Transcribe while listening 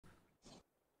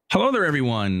Hello there,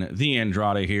 everyone.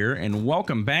 TheAndrata here, and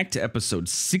welcome back to episode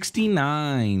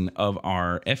 69 of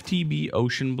our FTB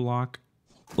OceanBlock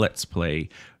Let's Play,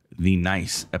 the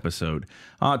nice episode.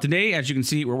 Today, as you can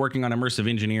see, we're working on immersive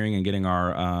engineering and getting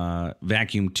our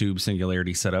vacuum tube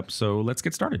singularity set up, so let's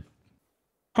get started.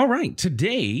 All right,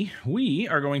 today we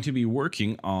are going to be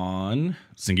working on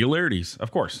singularities,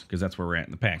 of course, because that's where we're at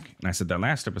in the pack. And I said that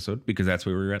last episode because that's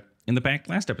where we were at in the pack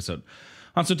last episode.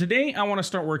 So today I want to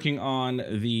start working on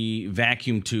the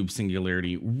vacuum tube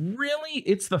singularity. Really,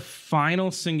 it's the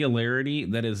final singularity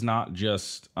that is not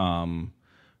just crafting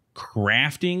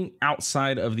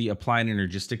outside of the applied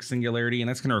energistic singularity, and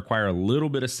that's going to require a little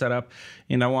bit of setup.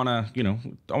 And I want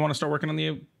to start working on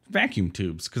the vacuum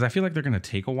tubes because I feel like they're going to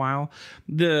take a while.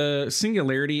 The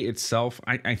singularity itself,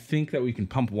 I think that we can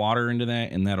pump water into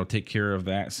that, and that'll take care of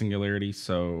that singularity.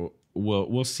 So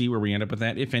we'll see where we end up with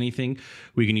that. If anything,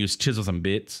 we can use chisels and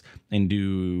bits and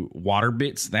do water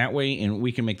bits that way, and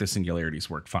we can make the singularities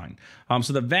work fine.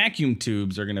 So the vacuum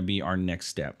tubes are going to be our next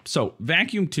step. So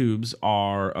vacuum tubes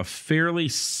are a fairly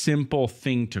simple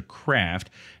thing to craft.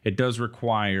 It does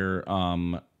require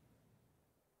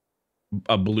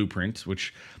a blueprint,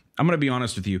 which I'm going to be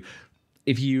honest with you.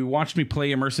 If you watch me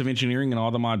play immersive engineering in all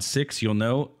the mod 6, you'll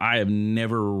know I have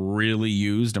never really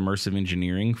used immersive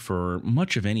engineering for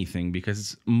much of anything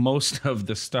because most of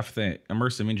the stuff that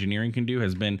immersive engineering can do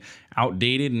has been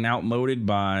outdated and outmoded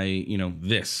by, you know,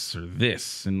 this or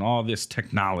this and all this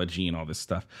technology and all this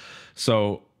stuff.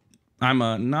 So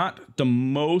I'm not the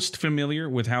most familiar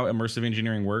with how immersive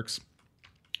engineering works.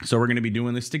 So we're going to be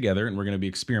doing this together, and we're going to be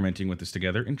experimenting with this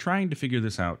together and trying to figure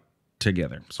this out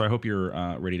together. So I hope you're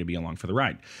ready to be along for the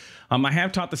ride. I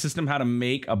have taught the system how to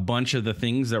make a bunch of the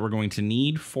things that we're going to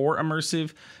need for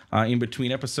immersive in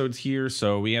between episodes here.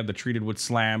 So we have the treated wood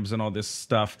slabs and all this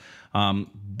stuff.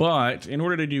 But in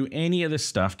order to do any of this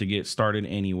stuff to get started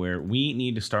anywhere, we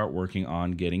need to start working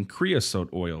on getting creosote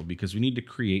oil because we need to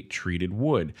create treated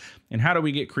wood. And how do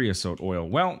we get creosote oil?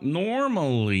 Well,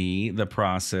 normally the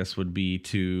process would be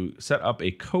to set up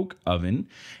a coke oven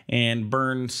and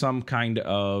burn some kind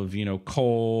of,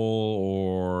 coal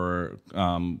or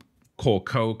coal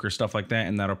coke or stuff like that,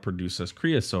 and that'll produce us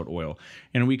creosote oil.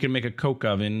 And we can make a coke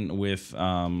oven with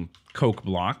coke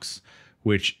blocks,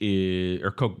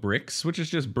 or coke bricks, which is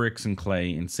just bricks and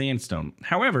clay and sandstone.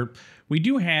 However, we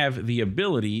do have the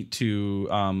ability to,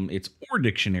 it's ore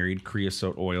dictionary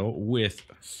creosote oil with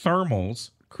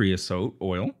thermals creosote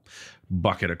oil,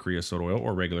 bucket of creosote oil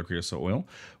or regular creosote oil,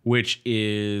 which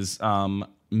is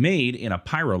made in a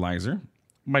pyrolyzer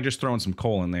by just throwing some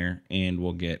coal in there, and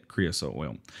we'll get creosote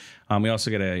oil. We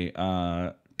also get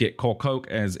coal coke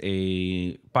as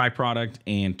a byproduct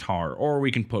and tar, or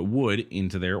we can put wood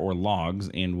into there or logs,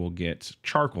 and we'll get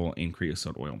charcoal and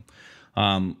creosote oil.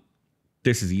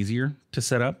 This is easier to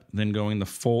set up than going the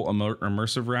full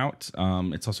immersive route.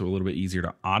 It's also a little bit easier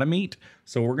to automate.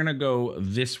 So we're going to go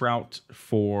this route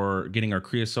for getting our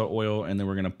creosote oil, and then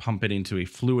we're going to pump it into a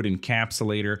fluid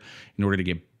encapsulator in order to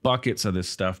get buckets of this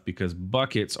stuff, because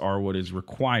buckets are what is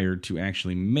required to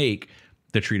actually make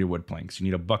the treated wood planks. You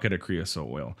need a bucket of creosote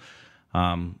oil.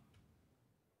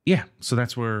 Yeah, so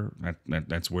that's where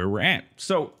we're at.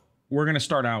 So we're going to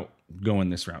start out going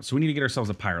this route. So we need to get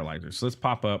ourselves a pyrolyzer. So let's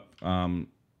pop up,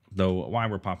 though why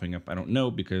we're popping up, I don't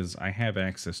know, because I have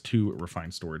access to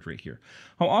refined storage right here.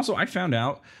 Oh, also, I found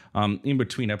out in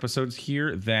between episodes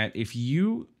here that if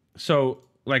you,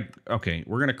 okay,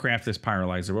 we're going to craft this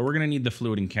pyrolyzer, but we're going to need the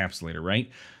fluid encapsulator, right?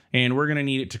 And we're going to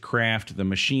need it to craft the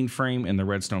machine frame and the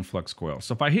redstone flux coil.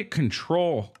 So if I hit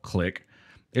control click,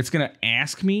 it's going to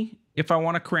ask me if I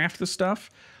want to craft the stuff.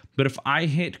 But if I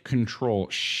hit control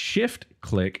shift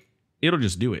click, it'll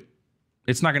just do it.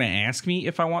 It's not going to ask me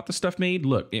if I want the stuff made.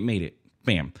 Look, it made it.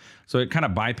 Bam. So it kind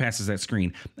of bypasses that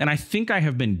screen. And I think I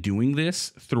have been doing this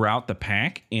throughout the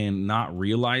pack and not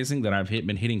realizing that I've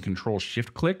been hitting control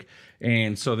shift click.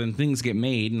 And so then things get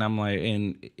made, and I'm like,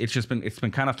 and it's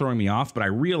been kind of throwing me off, but I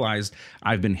realized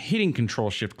I've been hitting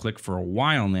control shift click for a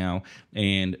while now,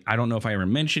 and I don't know if I ever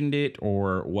mentioned it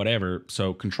or whatever.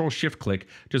 So control shift click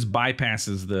just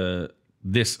bypasses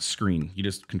this screen. You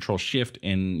just control shift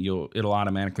and it'll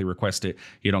automatically request it.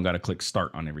 You don't got to click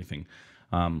start on everything.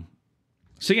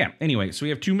 So yeah, anyway, so we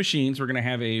have two machines. We're going to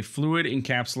have a fluid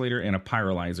encapsulator and a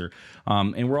pyrolyzer.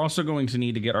 And we're also going to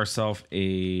need to get ourselves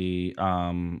a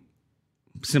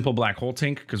simple black hole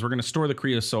tank, because we're going to store the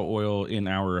creosote oil in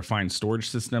our refined storage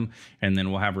system, and then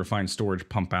we'll have refined storage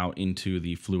pump out into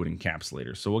the fluid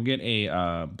encapsulator. So we'll get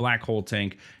a black hole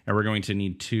tank, and we're going to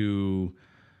need two...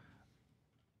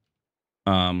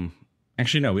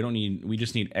 actually, no, we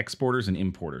just need exporters and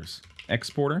importers.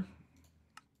 Exporter.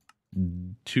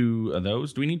 2 of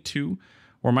those. Do we need 2?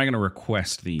 Or am I going to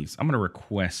request these? I'm going to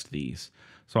request these.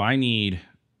 So I need...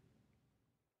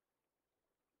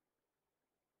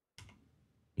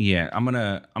 Yeah, I'm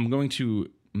going to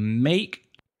make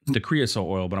the creosote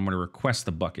oil, but I'm going to request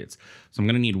the buckets. So I'm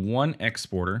going to need 1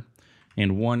 exporter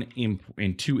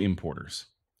and 2 importers.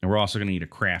 And we're also going to need a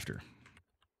crafter.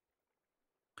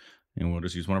 And we'll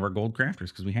just use one of our gold crafters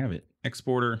because we have it.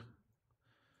 Exporter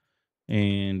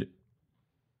and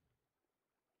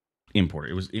importer.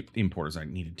 It was importers I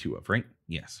needed 2 of, right?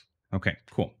 Yes. Okay,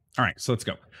 cool. All right, so let's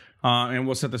go. And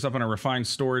we'll set this up in a refined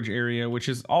storage area, which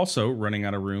is also running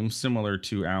out of room, similar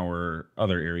to our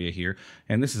other area here.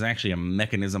 And this is actually a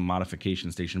mechanism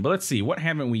modification station. But let's see, what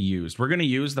haven't we used? We're going to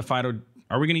use the phyto...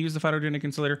 Are we going to use the phytogenic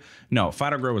insulator? No,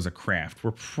 phytogrow is a craft.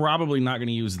 We're probably not going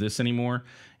to use this anymore.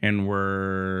 And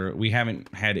we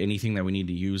haven't had anything that we need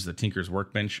to use the Tinker's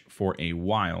Workbench for a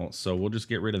while. So we'll just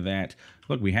get rid of that.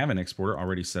 Look, we have an exporter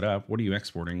already set up. What are you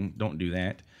exporting? Don't do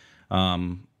that.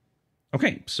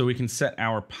 Okay, so we can set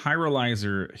our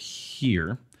pyrolyzer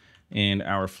here, and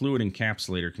our fluid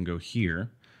encapsulator can go here.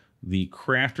 The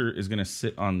crafter is going to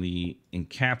sit on the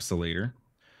encapsulator.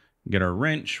 Get our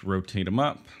wrench, rotate them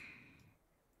up.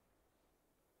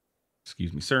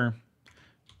 Excuse me, sir.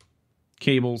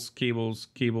 Cables, cables,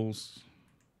 cables.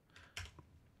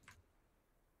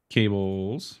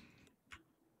 Cables.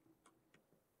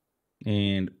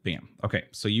 And bam. Okay,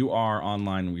 so you are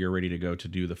online. We are ready to go to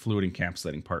do the fluid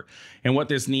encapsulating part. And what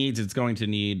this needs, it's going to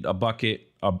need a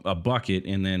bucket, a bucket,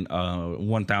 and then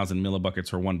 1,000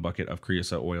 millibuckets or 1 bucket of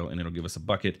creosote oil, and it'll give us a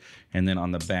bucket. And then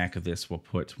on the back of this, we'll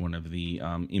put one of the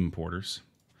importers,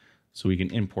 so we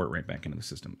can import right back into the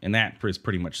system. And that is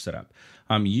pretty much set up.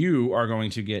 You are going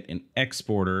to get an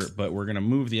exporter, but we're going to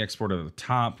move the exporter to the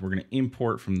top. We're going to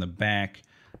import from the back,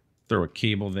 throw a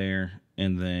cable there,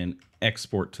 and then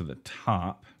export to the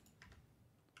top.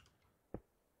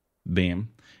 Bam.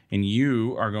 And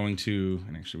you are going to,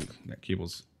 and actually that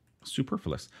cable's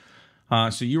superfluous.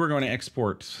 So you are going to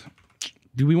export.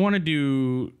 Do we want to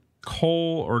do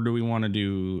coal or do we want to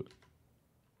do,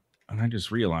 and I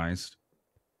just realized,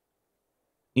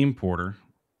 importer.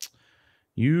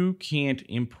 You can't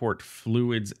import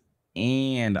fluids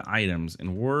and items,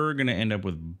 and we're going to end up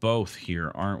with both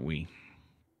here, aren't we?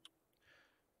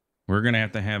 We're going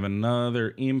to have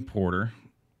another importer.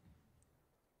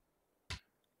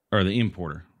 Or the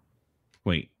importer.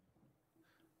 Wait.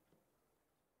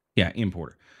 Yeah,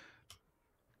 importer.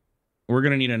 We're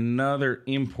going to need another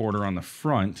importer on the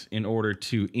front in order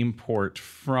to import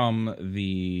from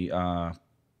the...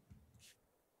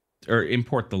 or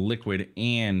import the liquid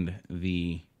and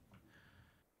the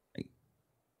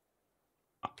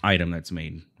item that's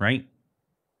made, right?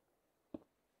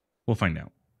 We'll find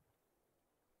out.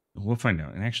 We'll find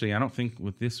out. And actually, I don't think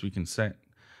with this we can set...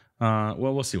 well,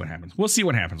 we'll see what happens. We'll see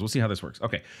what happens. We'll see how this works.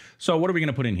 Okay, so what are we going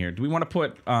to put in here? Do we want to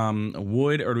put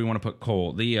wood or do we want to put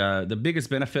coal? The biggest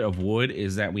benefit of wood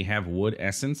is that we have wood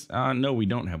essence. No, we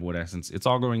don't have wood essence. It's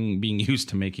all being used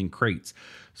to making crates.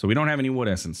 So we don't have any wood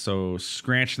essence. So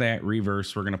scratch that,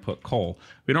 reverse. We're going to put coal.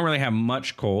 We don't really have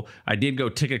much coal. I did go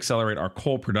tick accelerate our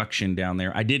coal production down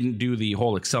there. I didn't do the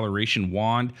whole acceleration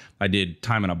wand. I did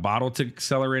time in a bottle tick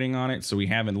accelerating on it. So we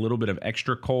have a little bit of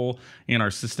extra coal in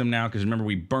our system now. Because remember,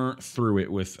 we burnt through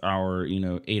it with our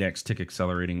 8x tick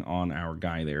accelerating on our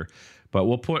guy there. But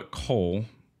we'll put coal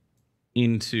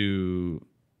into,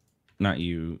 not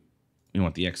you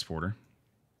want the exporter.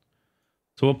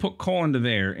 So we'll put coal into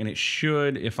there, and it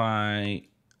should, if I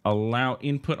allow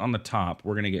input on the top,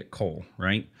 we're going to get coal,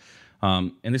 right?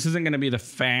 And this isn't going to be the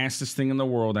fastest thing in the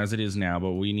world as it is now,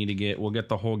 but we'll get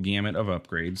the whole gamut of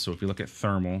upgrades. So if you look at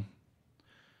thermal,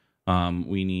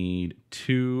 we need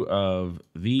 2 of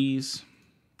these,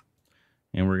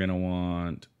 and we're going to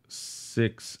want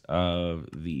 6 of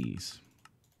these.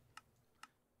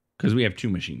 Because we have 2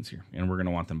 machines here, and we're going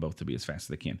to want them both to be as fast as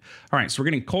they can. All right, so we're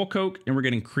getting coal coke, and we're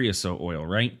getting creosote oil,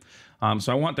 right?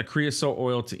 So I want the creosote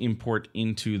oil to import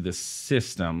into the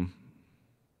system.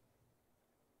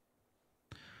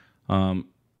 And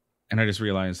I just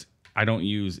realized I don't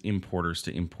use importers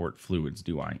to import fluids,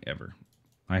 do I, ever?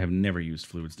 I have never used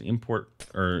fluids to import,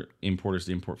 or importers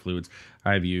to import fluids.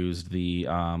 I've used the...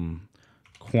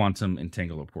 quantum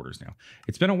entangle porters now.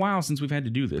 It's been a while since we've had to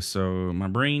do this, so my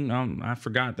brain, I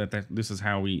forgot that this is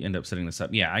how we end up setting this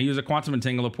up. Yeah, I use a quantum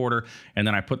entangle porter, and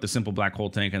then I put the simple black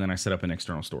hole tank, and then I set up an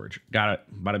external storage. Got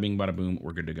it. Bada bing, bada boom.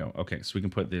 We're good to go. Okay, so we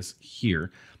can put this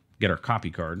here, get our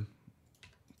copy card.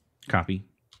 Copy,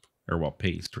 or well,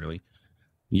 paste, really.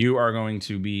 You are going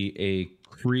to be a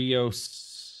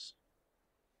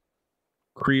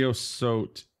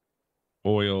creosote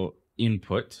oil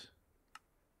input.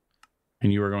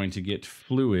 And you are going to get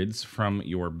fluids from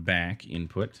your back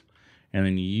input. And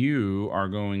then you are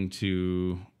going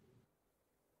to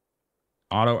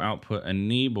auto output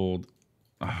enabled.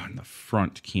 Oh, and the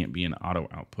front can't be an auto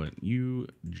output. You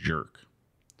jerk.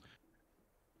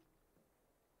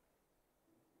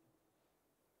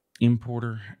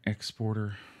 Importer,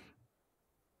 exporter.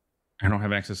 I don't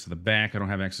have access to the back. I don't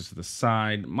have access to the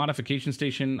side. Modification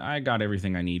station. I got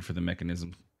everything I need for the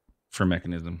mechanism.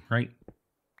 Right?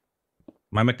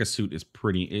 My mecha suit is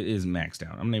it is maxed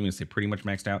out. I'm not even gonna say pretty much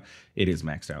maxed out. It is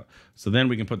maxed out. So then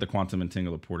we can put the quantum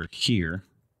entangler porter here.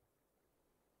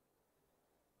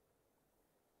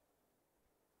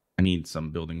 I need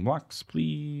some building blocks,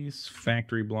 please.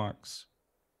 Factory blocks.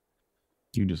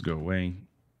 You just go away.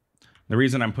 The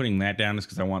reason I'm putting that down is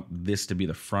because I want this to be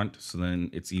the front. So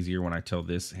then it's easier when I tell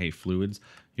this, hey, fluids,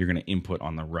 you're going to input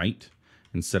on the right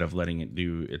instead of letting it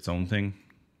do its own thing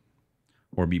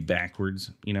or be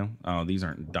backwards, you know? Oh, these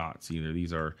aren't dots either.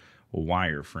 These are a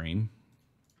wireframe.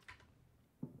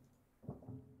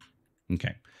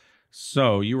 Okay.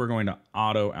 So you are going to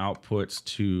auto outputs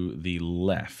to the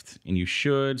left, and you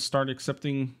should start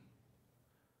accepting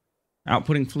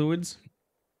outputting fluids.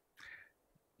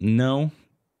 No,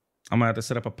 I'm gonna have to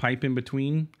set up a pipe in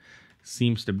between.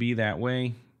 Seems to be that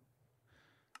way.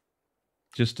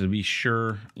 Just to be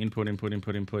sure.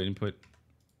 Input.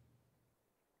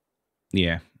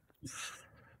 Yeah.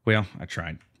 Well, I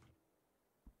tried.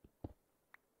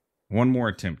 One more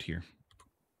attempt here.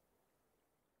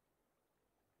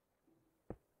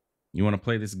 You want to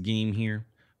play this game here?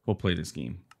 We'll play this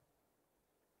game.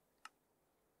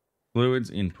 Fluids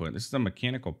input. This is a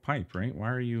mechanical pipe, right? Why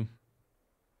are you...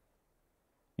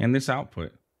 And this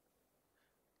output.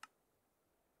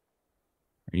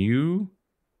 Are you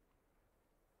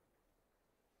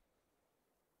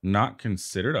not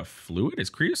considered a fluid? Is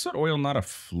creosote oil not a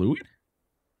fluid?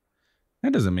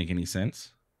 That doesn't make any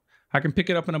sense. I can pick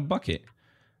it up in a bucket.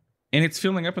 And it's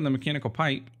filling up in the mechanical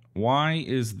pipe. Why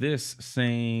is this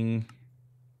saying...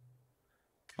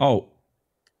 Oh.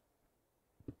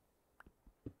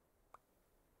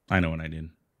 I know what I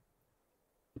did.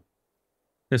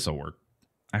 This'll work.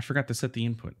 I forgot to set the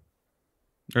input.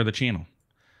 Or the channel.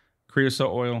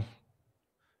 Creosote oil.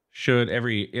 Should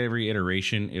every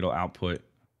iteration, it'll output.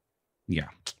 Yeah.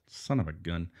 Son of a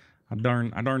gun. I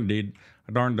darn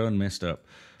done messed up.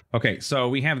 Okay, so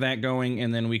we have that going,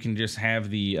 and then we can just have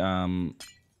the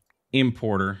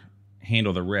importer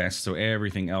handle the rest, so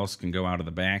everything else can go out of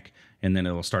the back, and then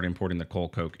it'll start importing the coal,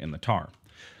 coke, and the tar.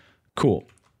 Cool.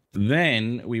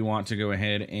 Then we want to go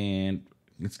ahead and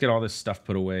let's get all this stuff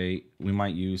put away. We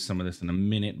might use some of this in a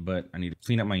minute, but I need to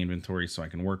clean up my inventory so I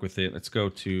can work with it. Let's go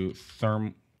to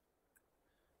thermal.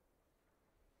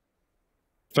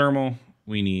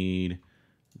 We need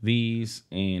these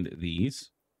and these.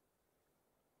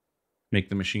 Make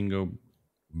the machine go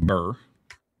burr.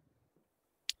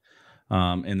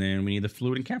 And then we need the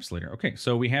fluid encapsulator. Okay,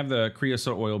 so we have the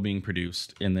creosote oil being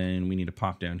produced, and then we need to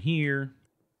pop down here,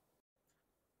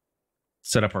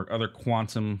 set up our other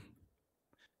quantum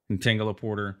entangler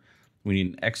porter. We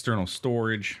need an external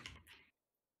storage.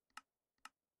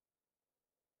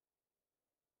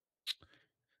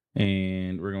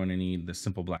 And we're going to need the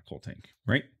simple black hole tank,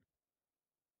 right?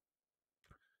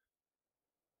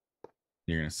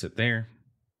 You're going to sit there.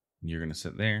 You're going to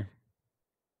sit there.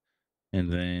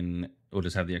 And then we'll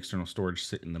just have the external storage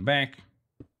sit in the back.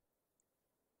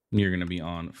 You're going to be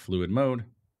on fluid mode.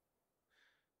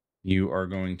 You are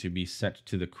going to be set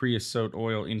to the creosote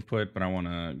oil input, but I want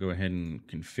to go ahead and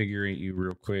configure you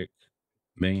real quick.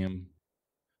 Bam.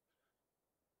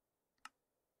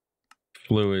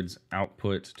 Fluids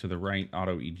output to the right,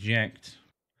 auto eject.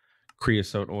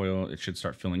 Creosote oil, it should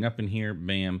start filling up in here.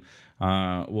 Bam.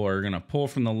 We're going to pull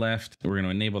from the left. We're going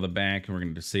to enable the back, and we're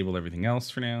going to disable everything else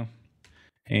for now.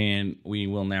 And we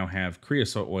will now have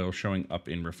creosote oil showing up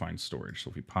in refined storage. So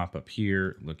if we pop up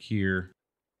here, look here.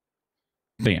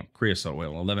 Bam, creosote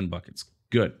oil, 11 buckets.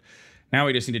 Good. Now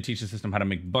we just need to teach the system how to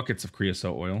make buckets of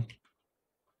creosote oil.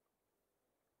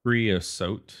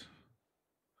 Creosote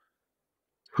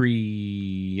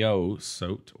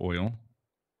oil.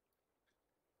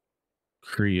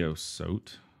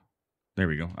 Creosote. There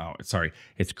we go. Oh, sorry.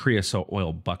 It's creosote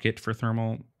oil bucket for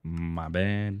thermal. My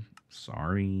bad.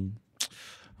 Sorry.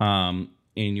 And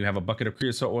you have a bucket of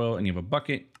creosote oil, and you have a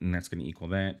bucket, and that's going to equal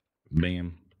that.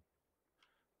 Bam.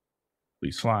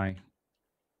 Please fly.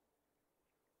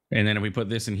 And then if we put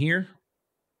this in here,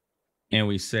 and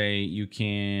we say you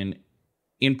can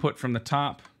input from the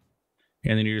top,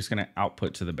 and then you're just going to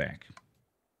output to the back.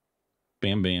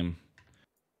 Bam, bam.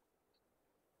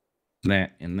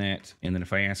 That and that. And then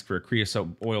if I ask for a creosote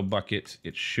oil bucket,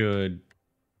 it should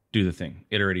do the thing.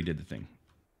 It already did the thing.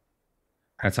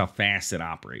 That's how fast it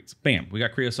operates. Bam, we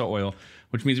got creosote oil,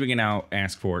 which means we can now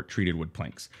ask for treated wood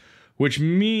planks, which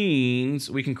means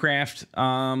we can craft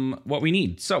what we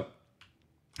need. So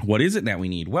what is it that we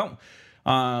need? Well,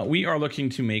 we are looking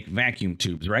to make vacuum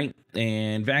tubes, right?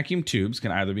 And vacuum tubes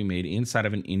can either be made inside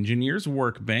of an engineer's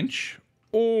workbench,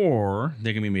 or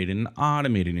they can be made in an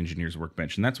automated engineer's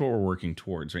workbench. And that's what we're working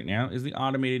towards right now, is the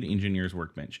automated engineer's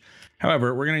workbench.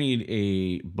 However, we're going to need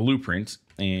a blueprint,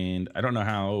 and I don't know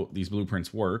how these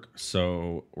blueprints work,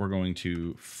 so we're going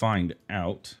to find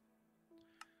out.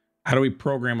 How do we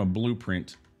program a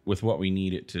blueprint with what we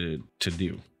need it to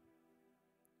do?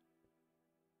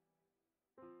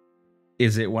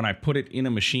 Is it when I put it in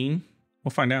a machine?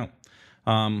 We'll find out.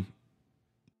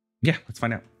 Yeah, let's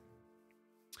find out.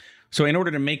 So in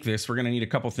order to make this, we're going to need a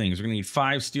couple things. We're going to need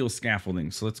 5 steel scaffolding.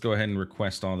 So let's go ahead and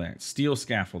request all that. Steel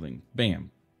scaffolding.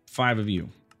 Bam. 5 of you.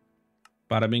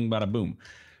 Bada bing, bada boom.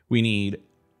 We need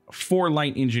 4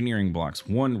 light engineering blocks.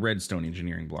 1 redstone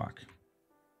engineering block.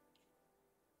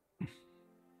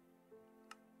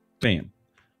 Bam.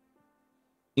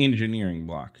 Engineering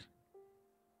block.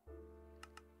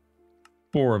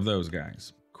 4 of those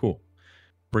guys. Cool.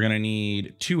 We're going to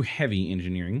need 2 heavy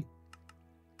engineering.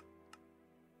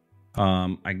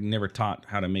 I never taught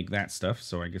how to make that stuff,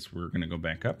 so I guess we're going to go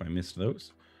back up. I missed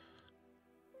those.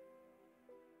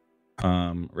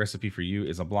 Recipe for you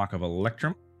is a block of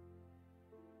electrum.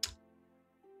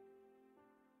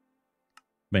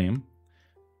 Bam.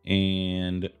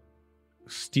 And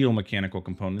steel mechanical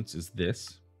components is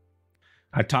this.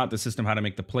 I taught the system how to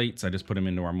make the plates. I just put them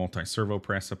into our multi-servo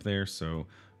press up there, so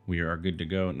we are good to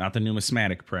go. Not the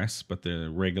numismatic press, but the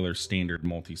regular standard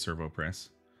multi-servo press.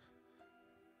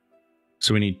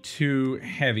 So we need 2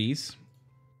 heavies.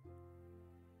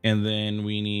 And then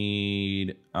we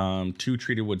need 2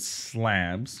 treated wood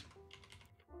slabs.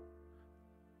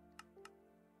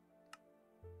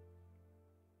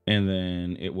 And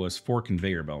then it was 4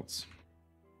 conveyor belts.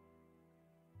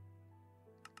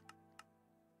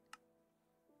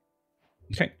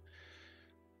 Okay.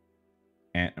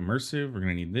 At Immersive, we're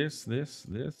going to need this. We're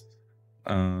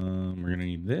going to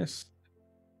need this.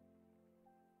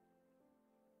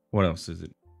 What else is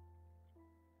it?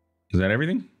 Is that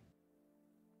everything?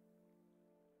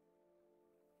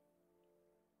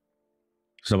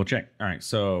 Let's double check. All right,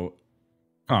 so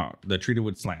the treated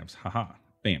wood slabs. Haha.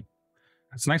 Bam.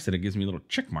 That's nice that it gives me little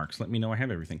check marks. Let me know I have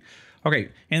everything. Okay,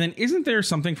 and then isn't there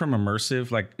something from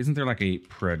Immersive? Like, isn't there like a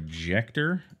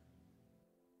projector?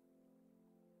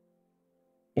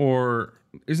 Or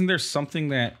isn't there something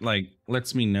that like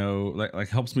lets me know, like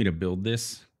helps me to build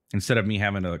this? Instead of me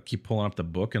having to keep pulling up the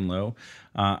book and low.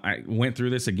 I went through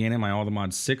this again in my All the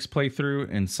Mods 6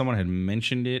 playthrough, and someone had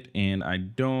mentioned it, and I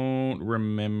don't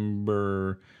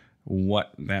remember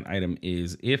what that item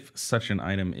is, if such an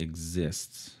item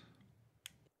exists.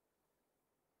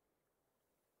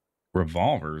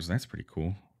 Revolvers, that's pretty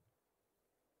cool.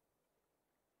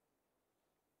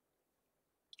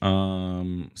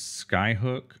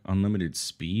 Skyhook, unlimited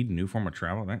speed, new form of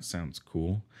travel. That sounds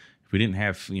cool. If we didn't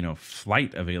have, you know,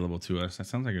 flight available to us, that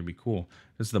sounds like it'd be cool.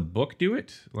 Does the book do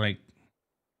it? Like,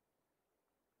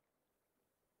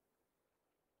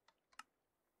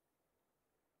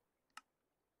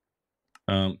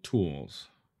 tools.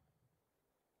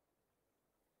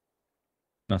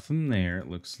 Nothing there, it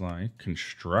looks like.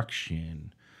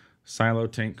 Construction. Silo,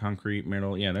 tank, concrete,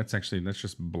 metal. Yeah, that's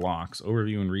just blocks.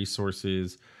 Overview and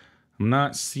resources. I'm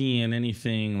not seeing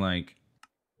anything like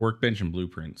workbench and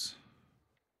blueprints.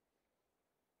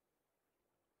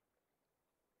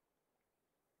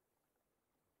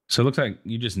 So it looks like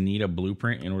you just need a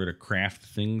blueprint in order to craft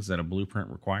things that a blueprint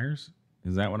requires.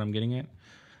 Is that what I'm getting at?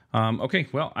 Okay,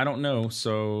 well, I don't know.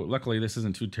 So luckily this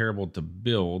isn't too terrible to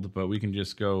build, but we can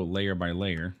just go layer by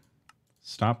layer.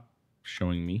 Stop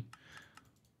showing me.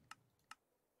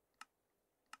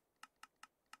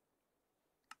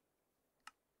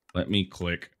 Let me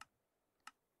click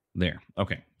there.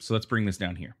 Okay, so let's bring this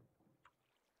down here.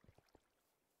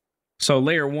 So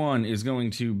layer 1 is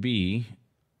going to be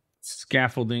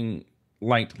scaffolding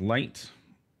light.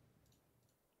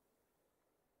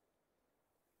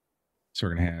 So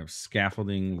we're going to have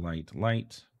scaffolding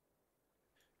light.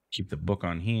 Keep the book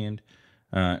on hand.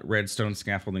 Redstone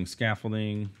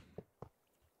scaffolding.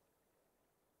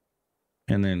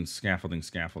 And then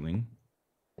scaffolding.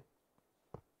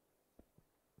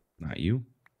 Not you.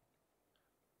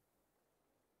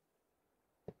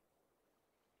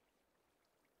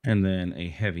 And then a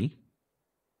heavy.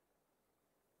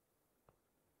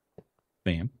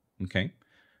 Bam. Okay.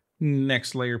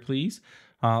 Next layer, please.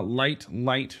 Light,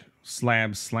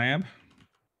 slab.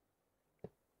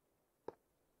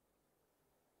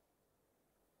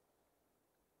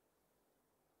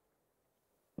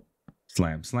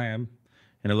 slab, slab.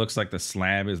 And it looks like the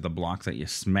slab is the blocks that you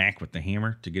smack with the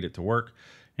hammer to get it to work.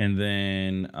 And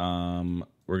then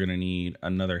we're going to need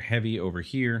another heavy over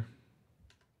here.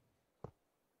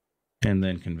 And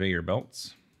then conveyor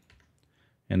belts.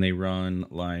 And they run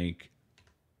like...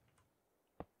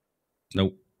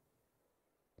 Nope.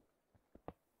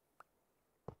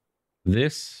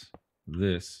 This.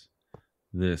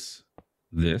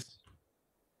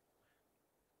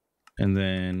 And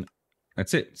then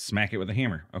that's it. Smack it with a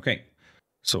hammer. Okay.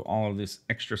 So all of this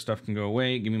extra stuff can go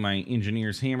away. Give me my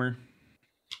engineer's hammer.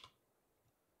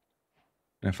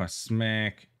 And if I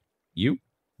smack you,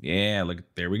 yeah, look,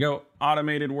 there we go.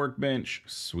 Automated workbench.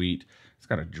 Sweet. It's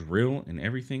got a drill and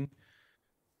everything.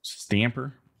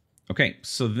 Stamper. Okay,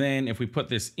 so then if we put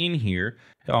this in here,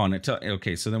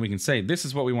 okay, so then we can say this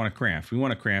is what we want to craft. We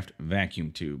want to craft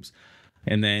vacuum tubes.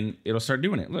 And then it'll start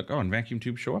doing it. Look, and vacuum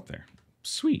tubes show up there.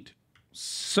 Sweet.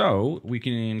 So we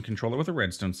can control it with a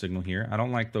redstone signal here. I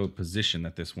don't like the position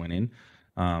that this went in.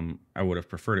 I would have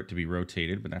preferred it to be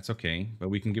rotated, but that's okay. But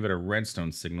we can give it a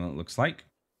redstone signal, it looks like.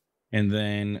 And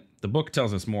then the book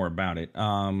tells us more about it.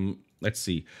 Let's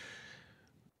see.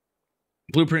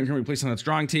 Blueprint can be placed on its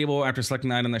drawing table. After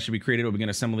selecting an item that should be created, it will begin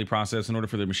an assembly process. In order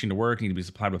for the machine to work, it needs to be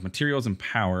supplied with materials and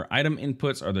power. Item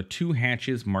inputs are the 2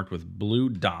 hatches marked with blue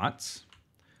dots.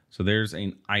 So there's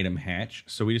an item hatch.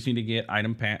 So we just need to get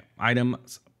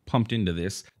items pumped into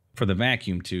this for the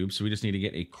vacuum tube. So we just need to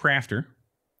get a crafter.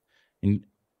 And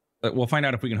we'll find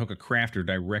out if we can hook a crafter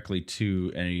directly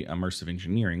to a immersive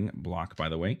engineering block, by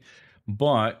the way.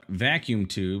 But vacuum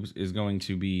tubes is going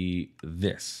to be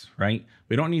this, right?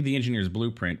 We don't need the engineer's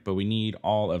blueprint, but we need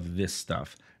all of this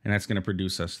stuff. And that's going to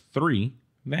produce us 3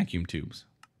 vacuum tubes.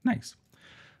 Nice.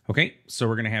 Okay, so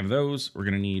we're going to have those. We're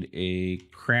going to need a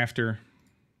crafter.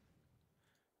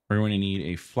 We're going to need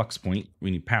a flux point.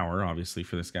 We need power, obviously,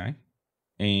 for this guy.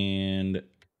 And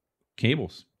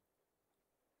cables.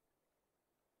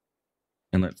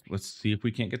 And let's see if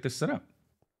we can't get this set up.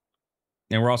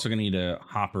 And we're also going to need a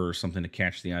hopper or something to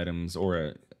catch the items,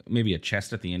 or maybe a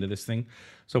chest at the end of this thing.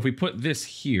 So if we put this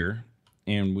here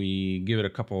and we give it a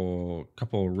couple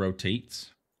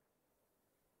rotates.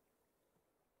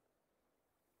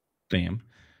 Bam.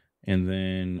 And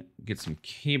then get some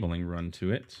cabling run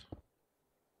to it.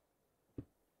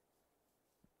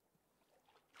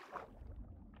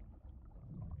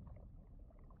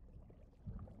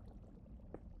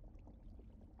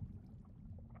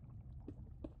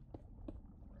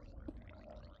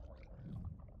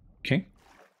 Okay,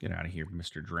 get out of here,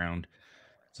 Mr. Drowned.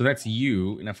 So that's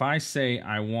you. And if I say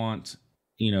I want,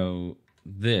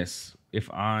 this,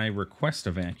 if I request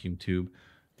a vacuum tube,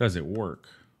 does it work?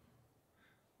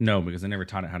 No, because I never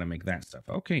taught it how to make that stuff.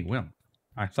 Okay, well,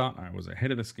 I thought I was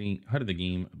ahead of the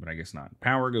game, but I guess not.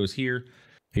 Power goes here,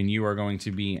 and you are going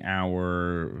to be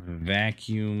our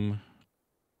vacuum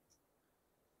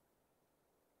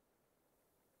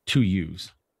to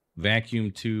use.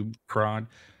 Vacuum tube prod.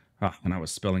 When I was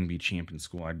spelling bee champ in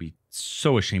school, I'd be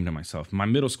so ashamed of myself. My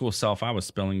middle school self, I was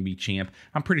spelling bee champ.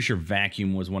 I'm pretty sure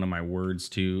vacuum was one of my words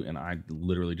too, and I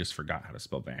literally just forgot how to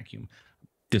spell vacuum.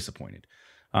 Disappointed.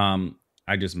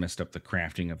 I just messed up the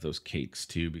crafting of those cakes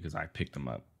too because I picked them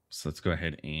up. So let's go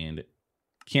ahead and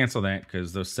cancel that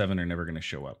because those 7 are never going to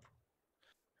show up.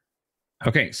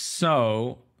 Okay,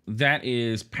 so that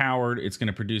is powered. It's going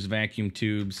to produce vacuum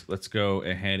tubes. Let's go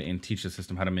ahead and teach the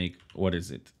system how to make, what is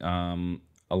it?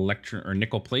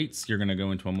 Nickel plates. You're going to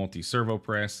go into a multi-servo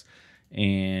press,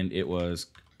 and it was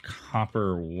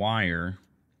copper wire,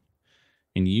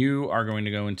 and you are going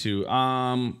to go into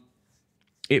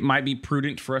it might be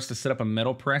prudent for us to set up a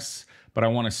metal press, but I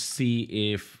want to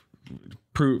see if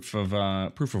proof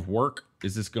of work,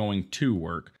 is this going to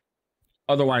work?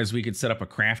 Otherwise, we could set up a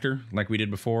crafter like we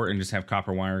did before and just have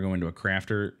copper wire go into a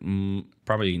crafter.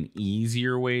 Probably an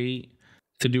easier way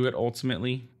to do it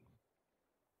ultimately.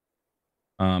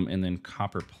 And then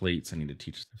copper plates, I need to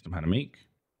teach the system how to make.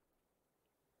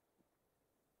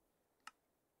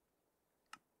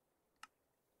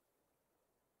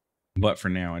 But for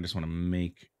now, I just want to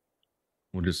make,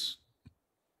 we'll just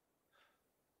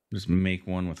make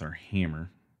one with our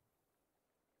hammer.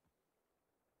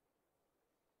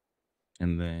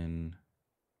 And then,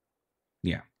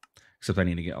 yeah, except I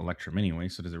need to get electrum anyway.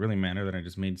 So does it really matter that I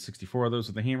just made 64 of those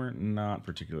with the hammer? Not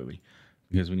particularly,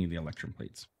 because we need the electrum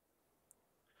plates.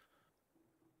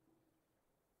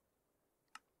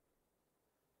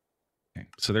 Okay,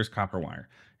 so there's copper wire.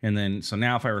 And then, so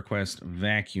now if I request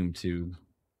vacuum tube,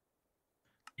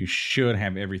 you should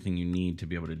have everything you need to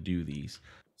be able to do these.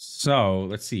 So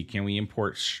let's see, can we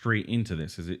import straight into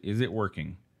this? Is it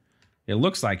working? It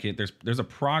looks like it. There's a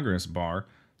progress bar.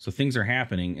 So things are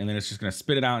happening, and then it's just going to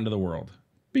spit it out into the world.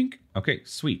 Bink. Okay,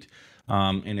 sweet.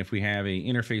 And if we have a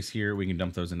interface here, we can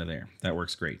dump those into there. That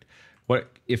works great.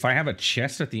 What if I have a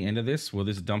chest at the end of this? Will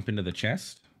this dump into the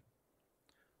chest?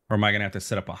 Or am I going to have to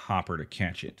set up a hopper to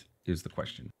catch it, is the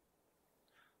question.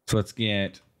 So let's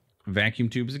get vacuum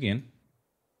tubes again.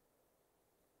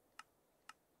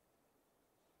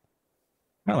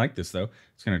 I like this, though.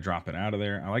 It's going to drop it out of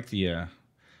there. I like the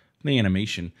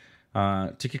animation.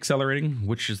 Tick accelerating,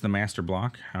 which is the master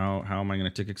block. How am I going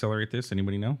to tick accelerate this?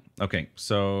 Anybody know? Okay,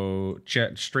 so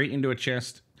straight into a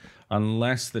chest,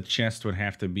 unless the chest would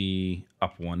have to be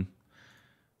up one.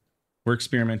 We're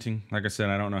experimenting. Like I said,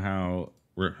 I don't know how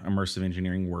immersive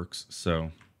engineering works,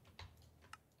 so...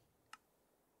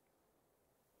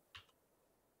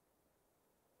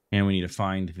 And we need to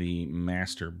find the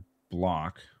master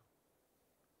block.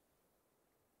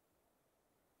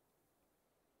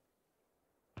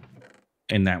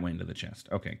 And that went into the chest.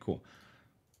 Okay, cool.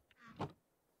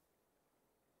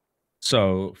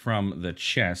 So from the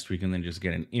chest, we can then just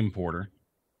get an importer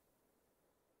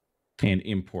and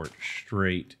import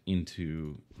straight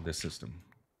into the system.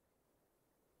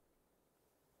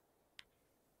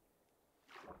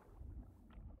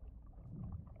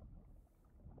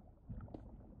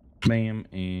 Bam,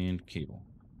 and cable.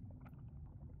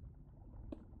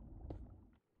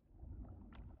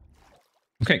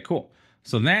 Okay, cool.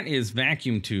 So that is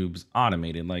vacuum tubes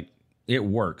automated. Like, it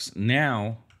works.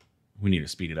 Now we need to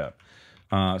speed it up.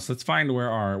 So let's find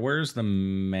where's the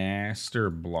master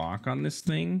block on this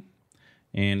thing,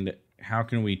 and how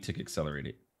can we tick accelerate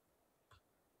it?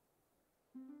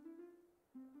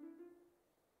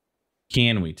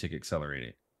 Can we tick accelerate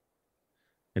it?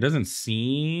 It doesn't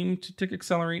seem to tick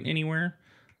accelerate anywhere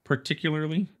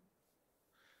particularly,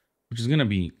 which is gonna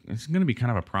be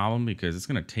kind of a problem because it's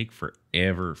gonna take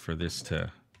forever for this to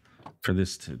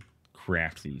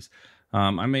craft these.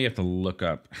 I may have to look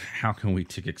up how can we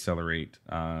tick accelerate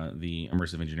the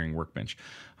immersive engineering workbench.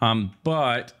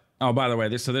 But oh, by the way,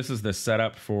 this is the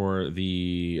setup for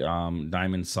the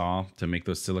diamond saw to make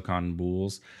those silicon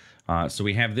boules. So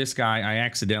we have this guy. I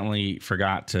accidentally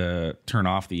forgot to turn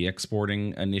off the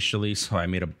exporting initially, so I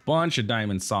made a bunch of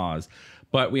diamond saws.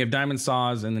 But we have diamond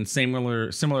saws, and then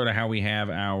similar to how we have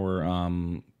our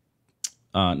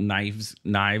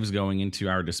knives going into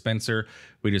our dispenser,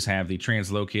 we just have the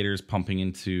translocators pumping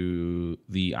into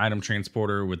the item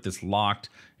transporter with this locked,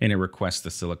 and it requests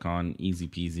the silicon. Easy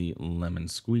peasy, lemon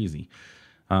squeezy.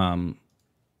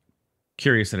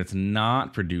 Curious that it's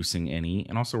not producing any,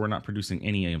 and also we're not producing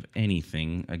any of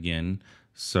anything again,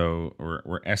 so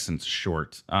we're essence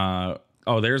short.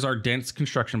 Oh, there's our dense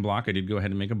construction block. I did go ahead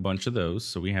and make a bunch of those,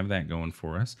 so we have that going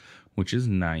for us, which is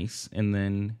nice. And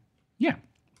then, yeah.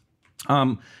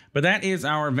 But that is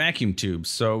our vacuum tube,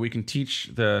 so we can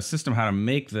teach the system how to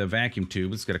make the vacuum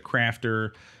tube. Let's get a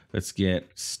crafter. Let's get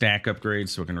stack upgrades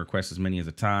so it can request as many as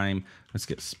a time. Let's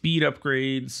get speed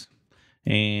upgrades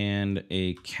and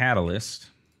a catalyst.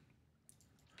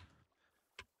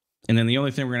 And then the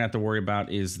only thing we're gonna have to worry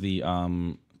about is the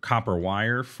copper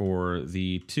wire for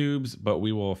the tubes, but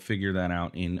we will figure that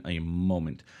out in a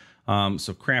moment.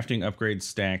 So crafting, upgrade,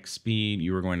 stack, speed,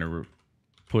 you are going to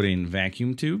put in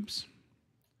vacuum tubes.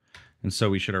 And so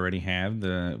we should already have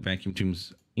the vacuum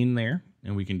tubes in there,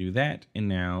 and we can do that. And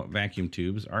now vacuum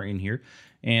tubes are in here,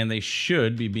 and they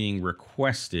should be being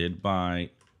requested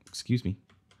by, excuse me,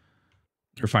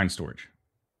 refined storage.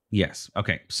 Yes.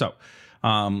 Okay. So,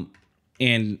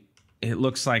 and it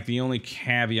looks like the only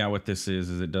caveat with this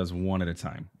is it does one at a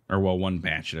time, or well, one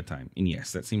batch at a time. And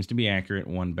yes, that seems to be accurate,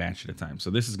 one batch at a time. So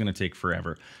this is going to take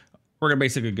forever. We're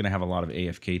basically going to have a lot of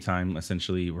AFK time,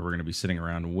 essentially, where we're going to be sitting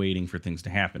around waiting for things to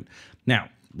happen. Now,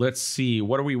 let's see.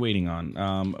 What are we waiting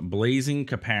on? Blazing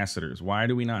capacitors. Why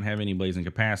do we not have any blazing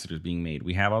capacitors being made?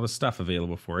 We have all the stuff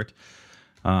available for it,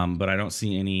 but I don't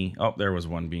see any. Oh, there was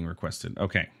one being requested.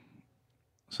 Okay.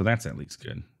 So that's at least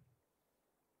good.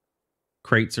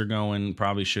 Crates are going.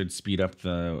 Probably should speed up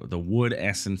the wood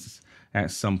essence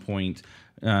at some point.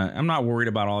 I'm not worried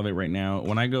about all of it right now.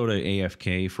 When I go to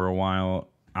AFK for a while,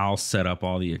 I'll set up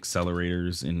all the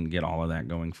accelerators and get all of that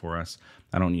going for us.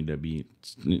 I don't need to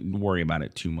worry about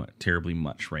it terribly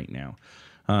much right now.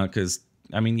 Because,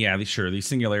 I mean, yeah, sure, these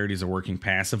singularities are working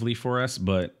passively for us,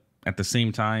 but at the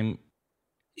same time,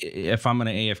 if I'm going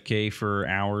to AFK for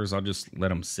hours, I'll just let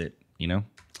them sit, you know?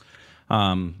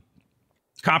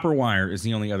 Copper wire is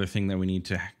the only other thing that we need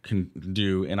to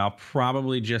do, and I'll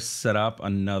probably just set up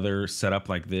another setup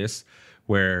like this,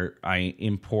 where I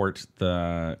import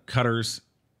the cutters,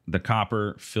 the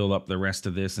copper, fill up the rest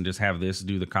of this, and just have this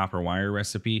do the copper wire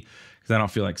recipe, because I don't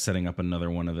feel like setting up another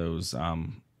one of those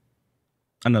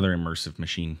Another immersive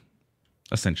machine,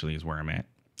 essentially, is where I'm at.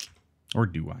 Or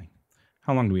do I?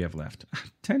 How long do we have left?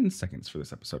 10 seconds for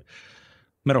this episode.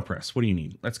 Metal press. What do you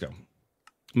need? Let's go.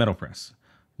 Metal press.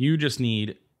 You just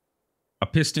need a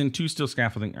piston, 2 steel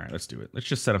scaffolding. All right, let's do it. Let's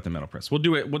just set up the metal press. We'll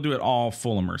do it all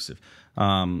full immersive.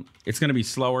 It's going to be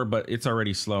slower, but it's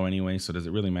already slow anyway, so does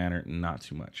it really matter? Not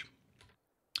too much.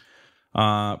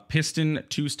 Piston,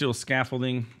 2 steel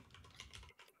scaffolding.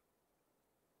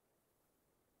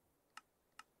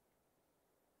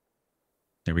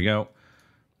 There we go.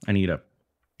 I need a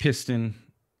piston.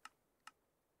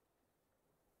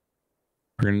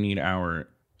 We're going to need our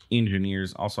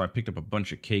engineers. Also, I picked up a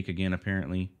bunch of cake again,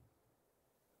 apparently.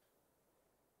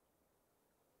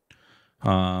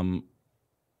 1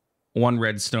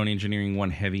 redstone engineering, 1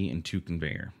 heavy, and 2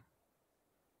 conveyor.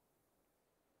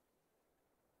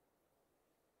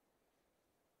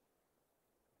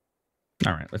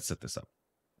 All right, let's set this up.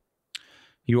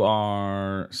 You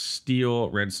are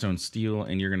steel, redstone, steel,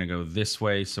 and you're going to go this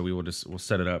way. So we'll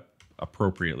set it up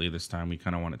appropriately this time. We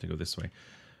kind of want it to go this way.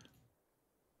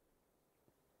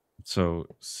 So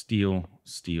steel,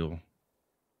 steel,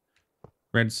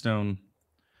 redstone,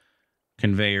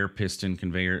 conveyor, piston,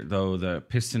 conveyor. Though the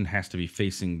piston has to be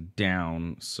facing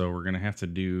down, so we're going to have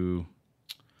to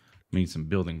need some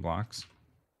building blocks.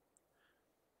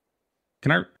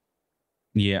 Can I...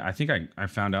 Yeah, I think I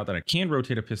found out that I can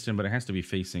rotate a piston, but it has to be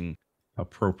facing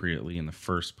appropriately in the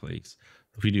first place.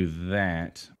 If we do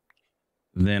that,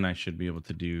 then I should be able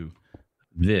to do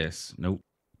this. Nope.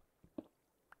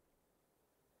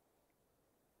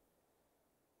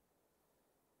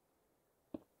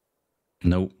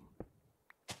 Nope.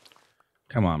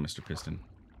 Come on, Mr. Piston.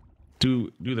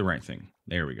 Do the right thing.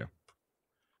 There we go.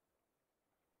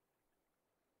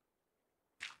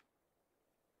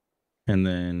 And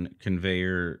then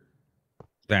conveyor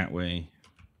that way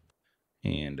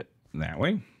and that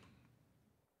way.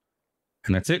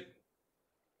 And that's it.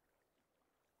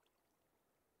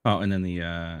 Oh, and then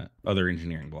the other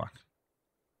engineering block.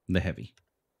 The heavy.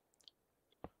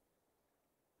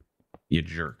 You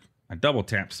jerk. I double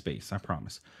tap space, I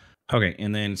promise. Okay,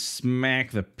 and then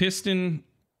smack the piston.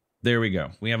 There we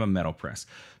go. We have a metal press.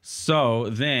 So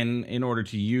then in order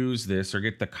to use this or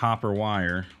get the copper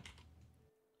wire,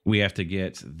 we have to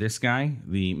get this guy,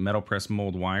 the metal press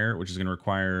mold wire, which is going to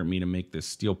require me to make this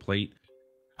steel plate,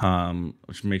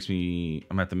 which makes me,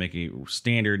 I'm going to have to make a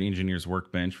standard engineer's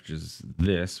workbench, which is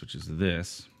this.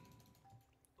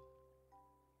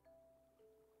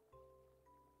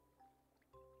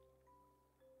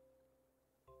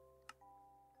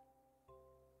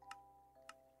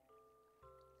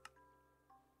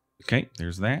 Okay,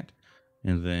 there's that.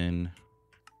 And then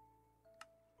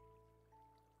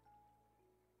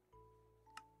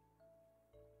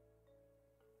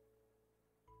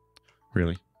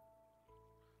really.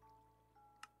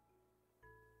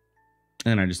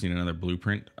 And I just need another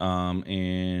blueprint.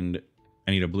 And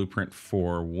I need a blueprint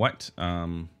for what?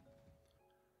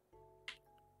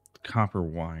 Copper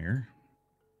wire.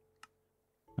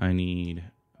 I need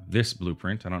this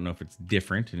blueprint. I don't know if it's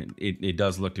different, and it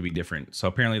does look to be different. So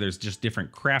apparently there's just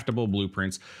different craftable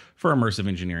blueprints for immersive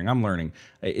engineering. I'm learning.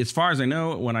 As far as I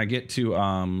know, when I get to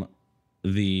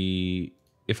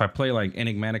if I play like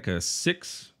Enigmatica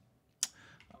 6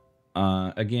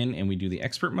 again, and we do the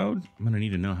expert mode, I'm gonna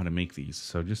need to know how to make these.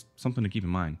 So just something to keep in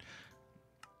mind.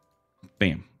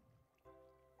 Bam.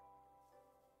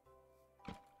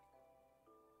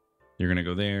 You're gonna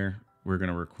go there. We're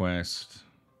gonna request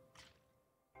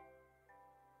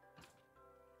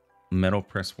metal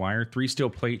press wire, 3 steel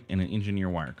plate, and an engineer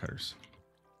wire cutters.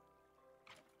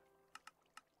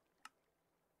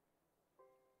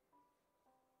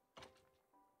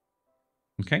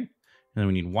 Okay, and then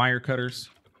we need wire cutters.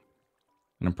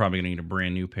 And I'm probably gonna need a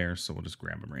brand new pair, so we'll just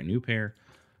grab a brand new pair.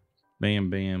 Bam,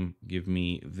 bam, give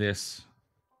me this.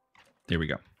 There we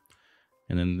go.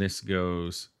 And then this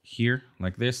goes here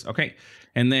like this. Okay,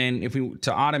 and then if we,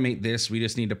 to automate this, we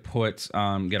just need to put,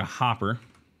 get a hopper.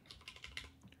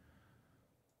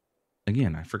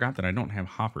 Again, I forgot that I don't have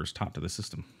hoppers taught to the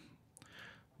system.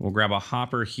 We'll grab a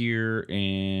hopper here,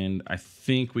 and I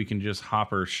think we can just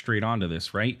hopper straight onto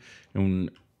this, right? And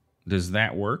does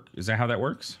that work? Is that how that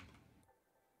works?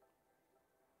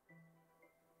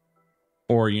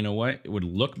 Or you know what? It would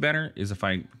look better is if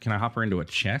can I hopper into a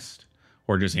chest?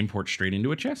 Or just import straight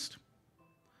into a chest?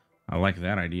 I like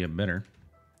that idea better.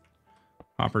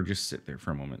 Hopper, just sit there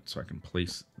for a moment so I can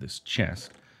place this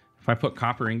chest. If I put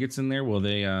copper ingots in there, will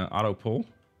they auto pull?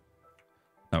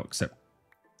 Oh, except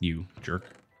you, jerk.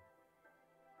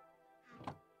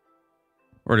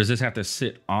 Or does this have to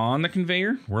sit on the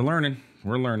conveyor? We're learning.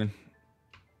 We're learning.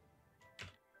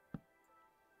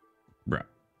 Bruh.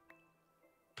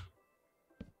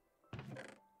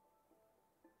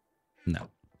 No.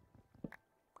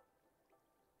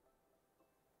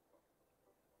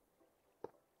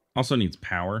 Also needs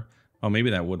power. Oh, maybe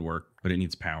that would work, but it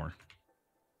needs power.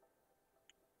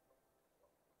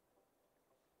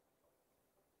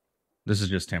 This is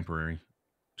just temporary.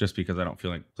 Just because I don't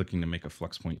feel like clicking to make a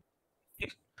flux point.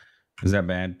 Is that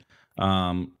bad?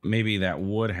 Maybe that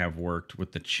would have worked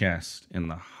with the chest and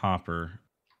the hopper.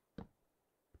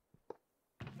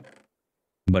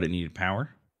 But it needed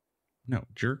power? No,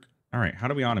 jerk. All right, how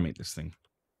do we automate this thing?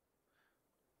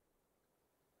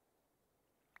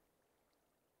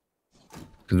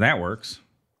 Because that works.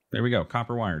 There we go.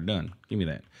 Copper wire, done. Give me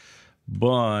that.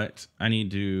 But I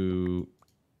need to...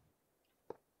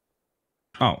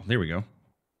 Oh, there we go.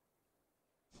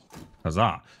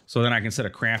 Huzzah. So then I can set a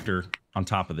crafter on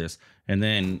top of this. And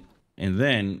then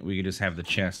we could just have the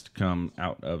chest come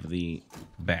out of the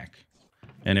back.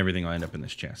 And everything will end up in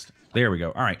this chest. There we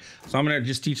go. All right. So I'm going to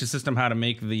just teach the system how to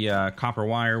make the copper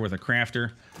wire with a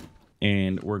crafter.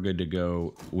 And we're good to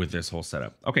go with this whole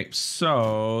setup. Okay,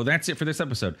 so that's it for this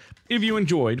episode. If you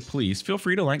enjoyed, please feel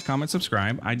free to like, comment,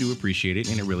 subscribe. I do appreciate it,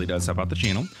 and it really does help out the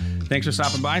channel. Thanks for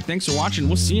stopping by. Thanks for watching.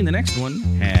 We'll see you in the next one.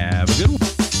 Have a good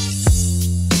one.